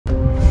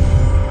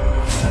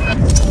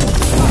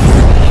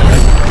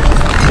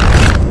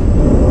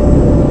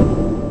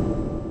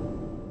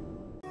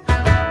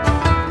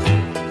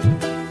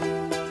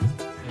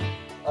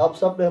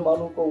सब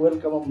मेहमानों को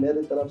वेलकम हम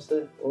मेरी तरफ से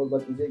और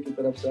भतीजे की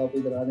तरफ से आप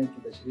इधर आने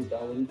की तशरीफ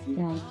आवरी की।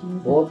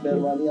 बहुत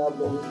मेहरबानी आप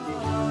लोगों की।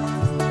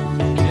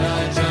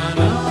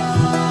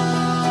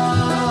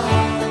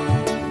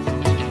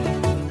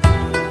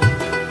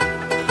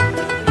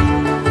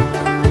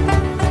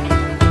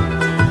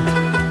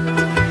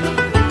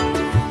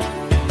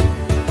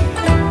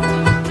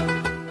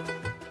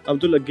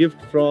 Abdul, a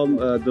gift from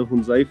the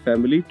Hunzai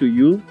family to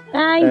you.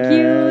 Thank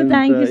you so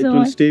much. It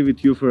will stay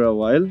with you for a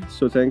while.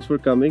 So thanks for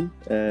coming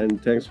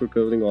and thanks for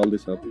covering all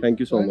this up.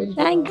 Thank you so much.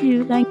 Thank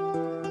you. Thank you.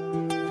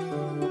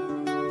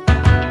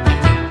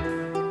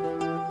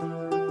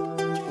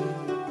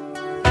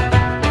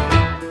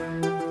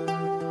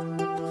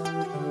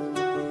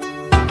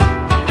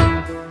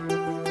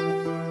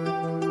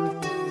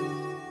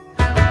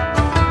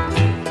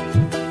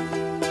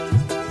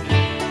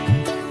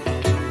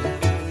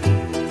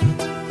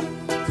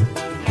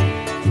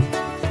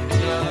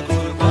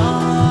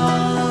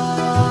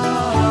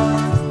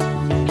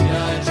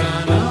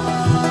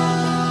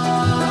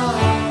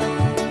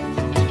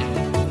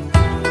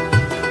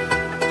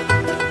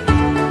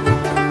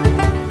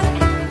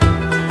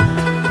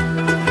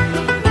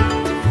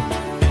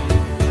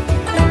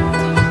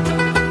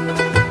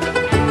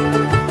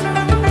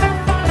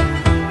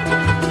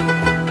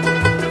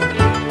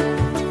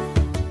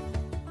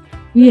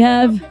 We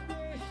have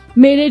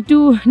made it to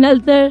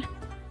Naltar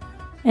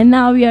and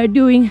now we are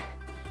doing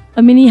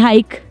a mini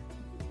hike.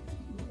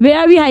 Where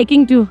are we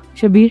hiking to,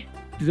 Shabir?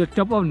 To the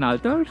top of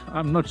Naltar?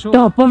 I'm not sure.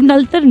 Top of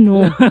Naltar?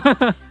 No.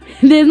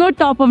 There's no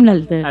top of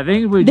Naltar. I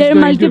think we're just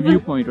going to a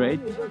viewpoint,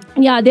 right?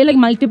 Yeah, there are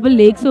like multiple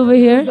lakes over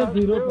here. The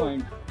 0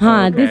 point.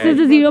 Okay. This is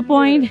the 0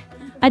 point.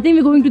 I think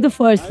we're going to the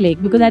first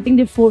lake because I think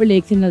there are 4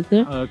 lakes in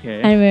Naltar.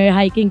 Okay. And we're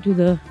hiking to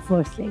the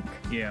first lake.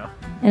 Yeah.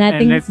 And I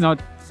think let's not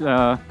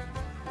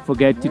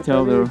forget to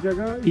tell the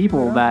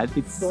people that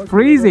it's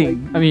freezing.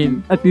 I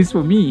mean, at least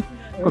for me,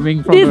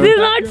 coming from this is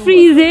not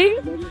freezing.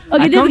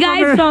 Okay, this guy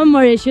is from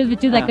Mauritius,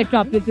 which is like a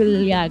tropical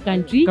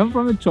country. Come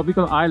from a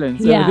tropical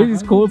island, so yeah. This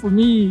is cold for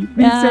me.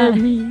 Please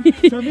send me.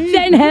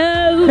 Send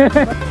help.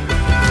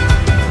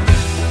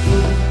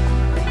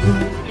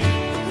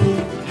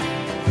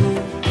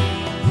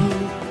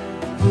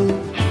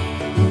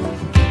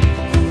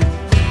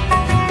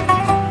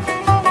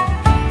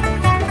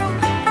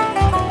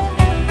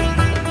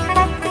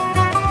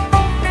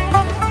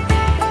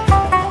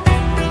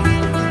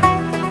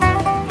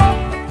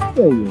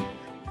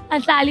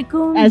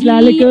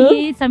 अस्सलामुअलैकुम।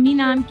 ये समी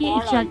नाम के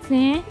एक शख्स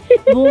हैं,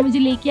 वो मुझे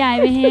लेके आए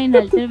हुए हैं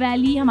नल्तर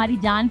वैली। हमारी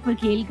जान पर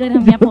खेल कर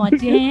हम यहाँ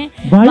पहुँचे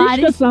हैं। बारिश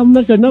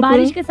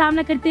का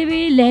सामना करते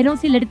हुए, लहरों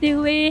से लड़ते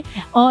हुए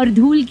और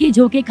धूल के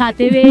झोंके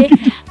खाते हुए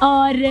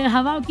और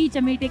हवा की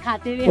चमेटे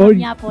खाते हुए हम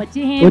यहाँ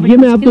पहुँचे हैं। और ये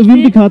मैं आपको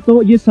व्यू दिखाता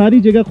हूँ, ये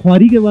सारी जगह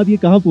ख्वारी के बाद ये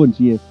कहाँ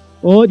पहुँची है।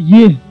 और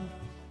ये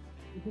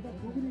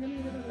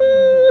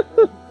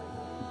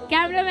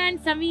कैमरामैन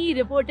समी,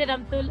 रिपोर्टर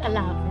अमतुल,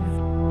 अल्लाह हाफ़िज़।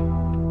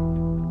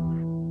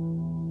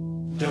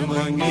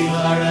 دمنگی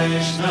غاڑا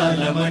اشنا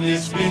لمن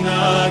اسپنا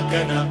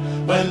کنا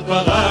بل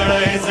پغاڑا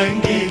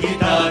زنگی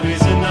کتاب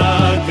سنا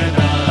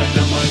کنا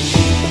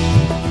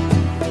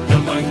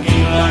دمنگی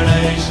غاڑا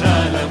اشنا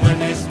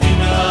لمن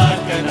اسپنا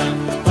کنا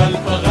بل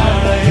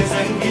پغاڑا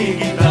زنگی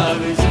کتاب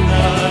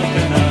سنا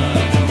کنا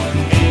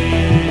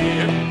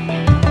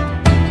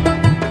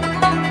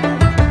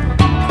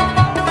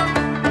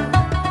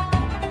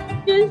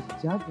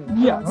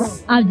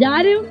आप जा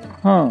रहे हो?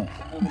 हाँ।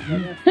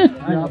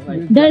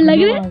 डर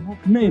लग रहा है?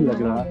 नहीं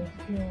लग रहा।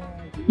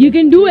 You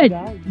can do it.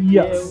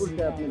 Yes.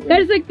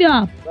 कर सकते हो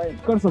आप?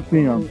 कर सकते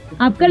हैं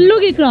आप कर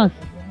लोगे क्रॉस?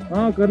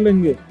 हाँ कर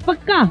लेंगे।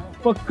 पक्का?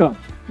 पक्का।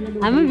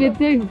 I'm a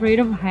bit afraid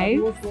of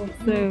heights,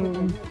 so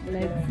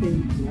let's see.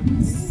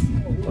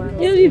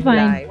 It'll be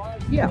fine.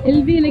 Yeah.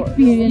 It'll be an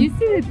experience. You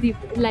see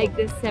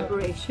the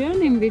separation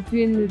in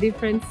between the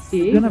different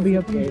steps? It's gonna be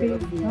okay.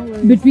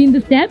 Between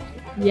the steps?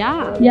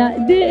 Yeah. Yeah,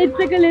 it's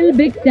like a little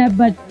big step,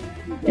 but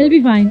it'll be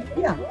fine.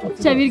 Yeah.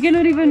 Shabir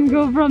cannot even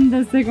go from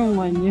the second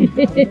one yet.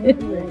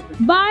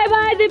 Bye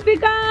bye,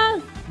 Deepika.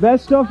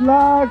 Best of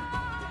luck.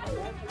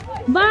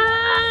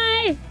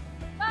 Bye.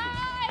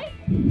 Bye.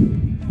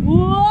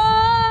 Whoa.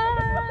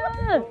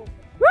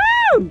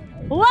 Woo!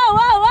 Whoa,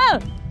 whoa, whoa.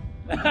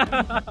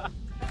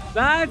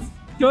 That's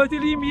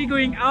totally me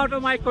going out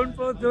of my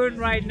comfort zone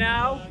right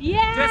now.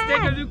 Yeah. Just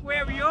take a look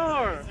where we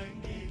are.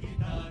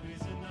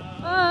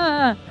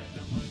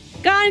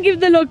 Can't give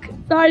the look.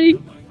 Sorry.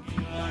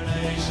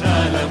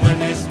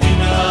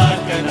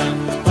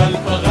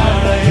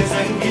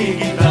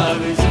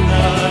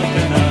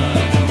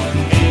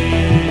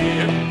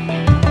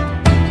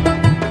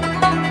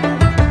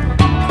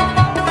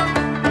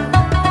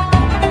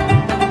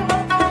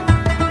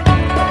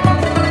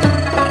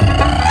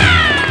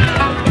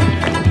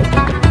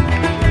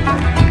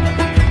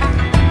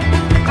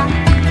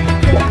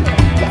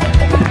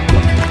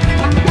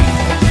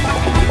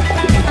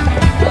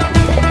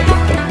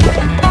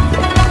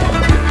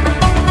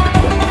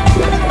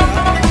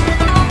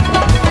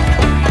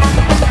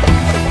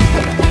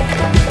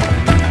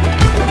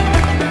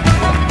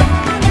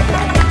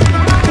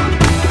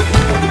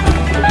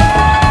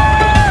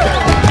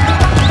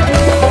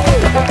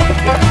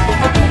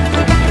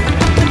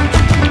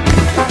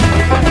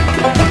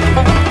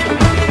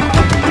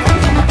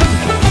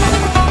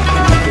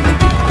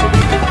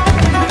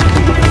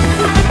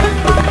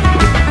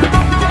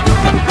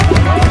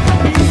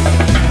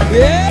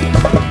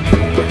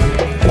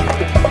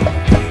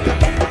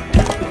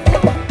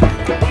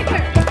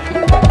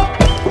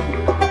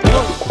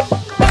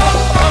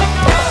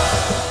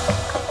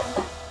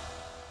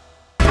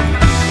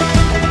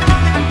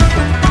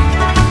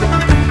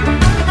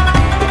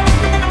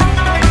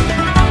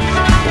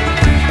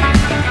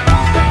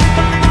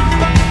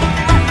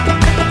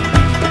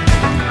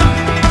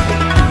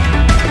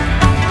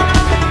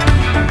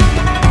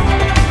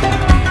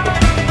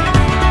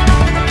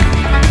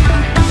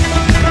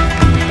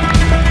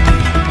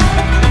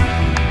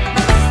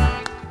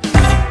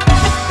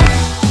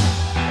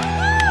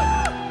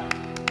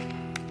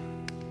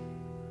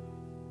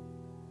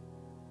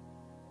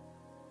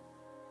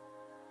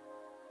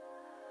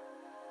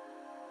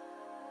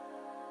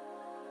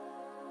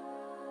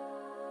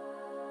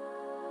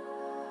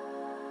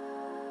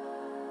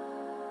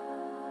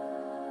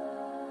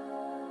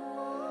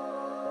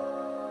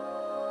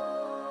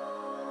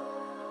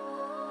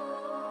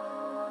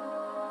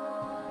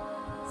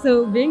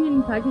 So being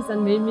in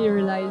Pakistan made me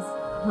realize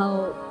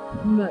how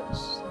much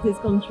this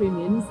country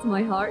means to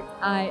my heart.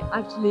 I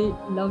actually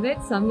love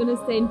it. So I'm going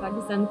to stay in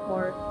Pakistan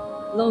for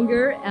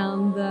longer,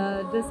 and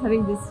just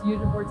having this huge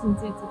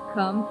opportunity to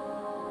come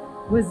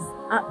was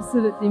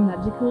absolutely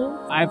magical.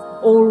 I've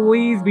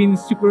always been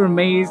super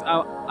amazed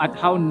at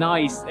how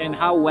nice and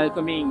how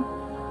welcoming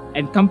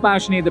and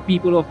compassionate the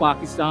people of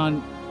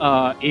Pakistan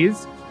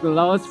is. The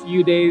last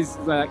few days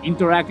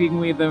interacting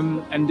with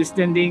them,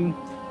 understanding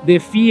their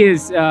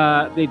fears,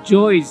 their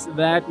joys,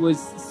 that was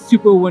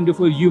super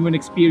wonderful human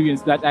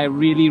experience that I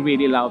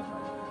really loved.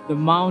 The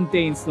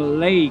mountains, the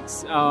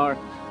lakes,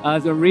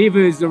 the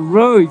rivers, the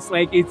roads,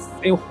 like it's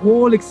a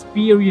whole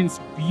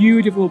experience,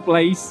 beautiful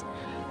place.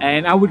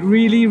 And I would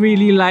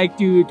really like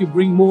to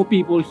bring more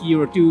people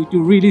here to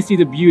really see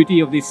the beauty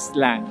of this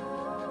land.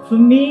 For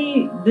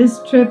me, this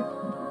trip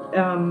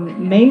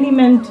mainly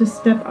meant to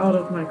step out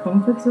of my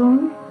comfort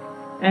zone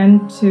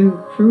and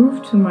to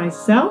prove to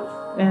myself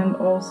and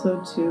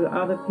also to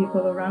other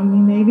people around me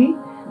maybe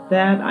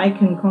that I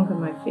can conquer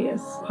my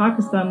fears.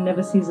 Pakistan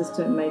never ceases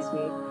to amaze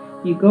me.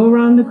 You go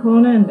around the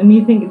corner and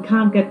you think it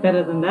can't get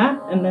better than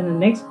that, and then the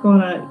next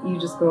corner you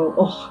just go,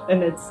 oh,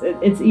 and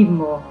it's even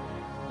more.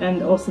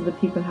 And also the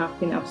people have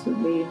been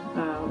absolutely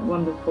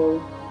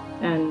wonderful,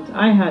 and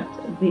I had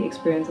the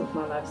experience of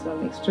my life, so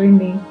I'm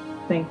extremely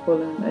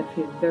thankful and I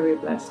feel very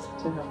blessed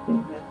to have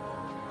been here.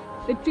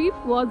 The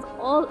trip was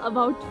all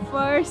about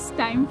first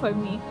time for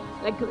me.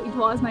 Like it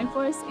was my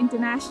first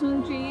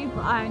international trip,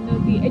 and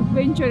the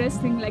adventurous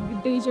thing like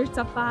the desert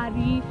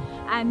safari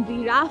and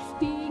the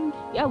rafting.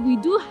 Yeah, we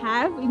do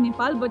have in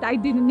Nepal, but I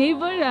did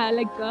never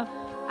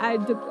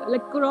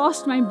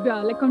crossed my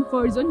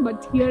comfort zone.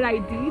 But here I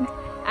did,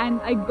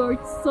 and I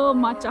got so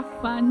much of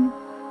fun.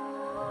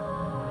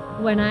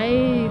 When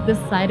I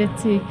decided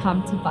to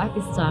come to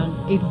Pakistan,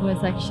 it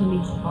was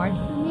actually hard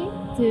for me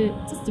to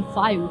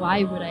justify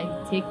why would I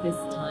take this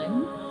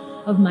time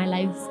of my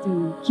life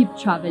to keep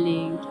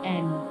traveling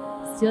and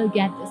still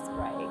get this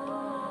break.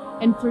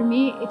 And for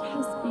me, it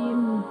has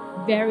been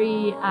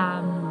very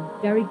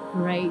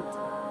great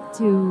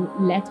to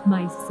let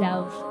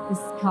myself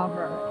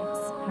discover,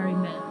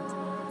 experiment,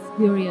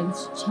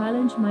 experience,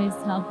 challenge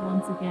myself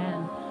once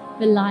again,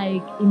 but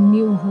like in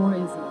new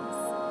horizons,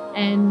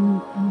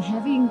 and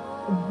having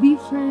a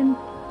different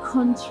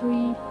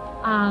country,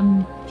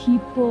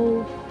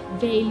 people,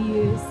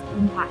 values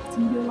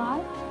impacting your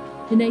life.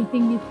 And I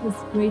think it has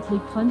greatly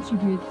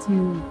contributed to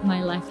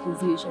my life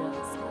decisions.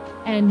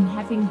 And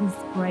having this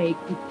break,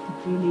 it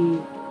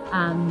really,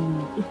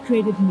 it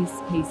created me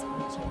space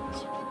for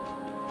change.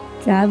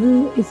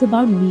 Travel is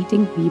about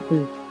meeting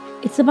people.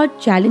 It's about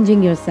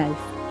challenging yourself.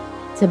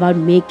 It's about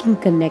making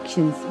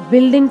connections,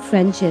 building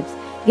friendships,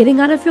 getting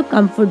out of your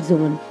comfort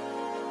zone,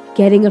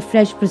 getting a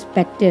fresh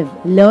perspective,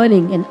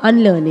 learning and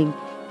unlearning.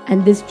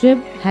 And this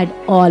trip had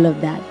all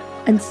of that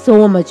and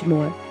so much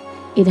more.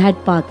 It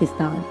had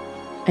Pakistan.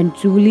 And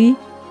truly,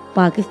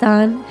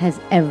 Pakistan has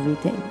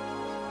everything.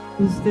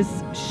 There's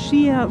this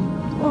sheer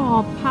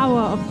raw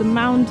power of the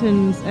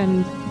mountains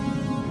and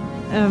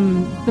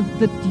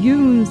the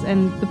dunes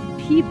and the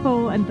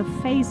people and the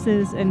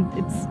faces, and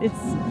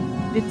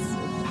it's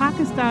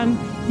Pakistan.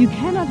 You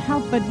cannot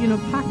help but,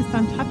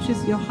 Pakistan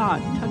touches your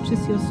heart,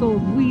 touches your soul.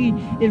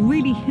 It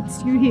really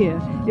hits you here.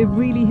 It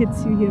really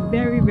hits you here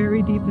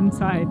very deep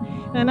inside.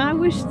 And I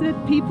wish that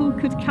people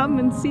could come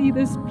and see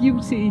this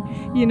beauty,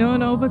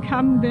 and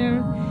overcome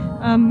their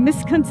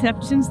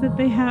misconceptions that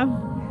they have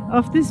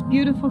of this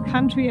beautiful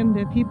country and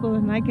their people.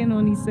 And I can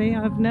only say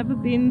I've never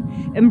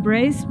been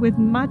embraced with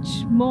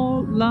much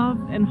more love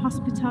and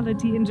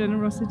hospitality and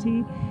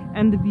generosity,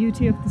 and the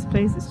beauty of this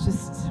place is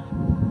just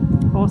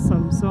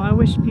awesome. So I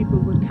wish people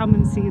would come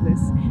and see this.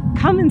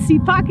 Come and see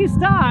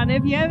Pakistan.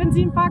 If you haven't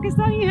seen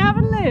Pakistan, you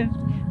haven't lived.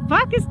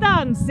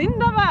 Pakistan,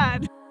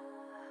 Zindabad.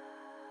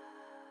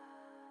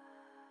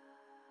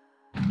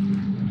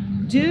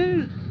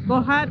 Jill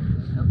Bohad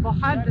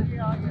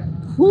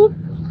Hoop.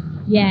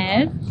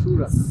 Yes.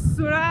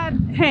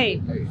 Surad, hey.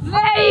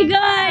 Very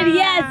good.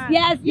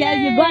 Yes. You got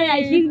it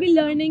right. She's been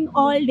learning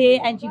all day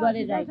and she got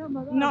it right.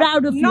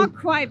 Proud of you. Not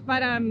quite,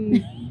 but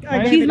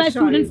she's my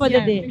student for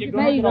the day.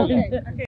 Very good.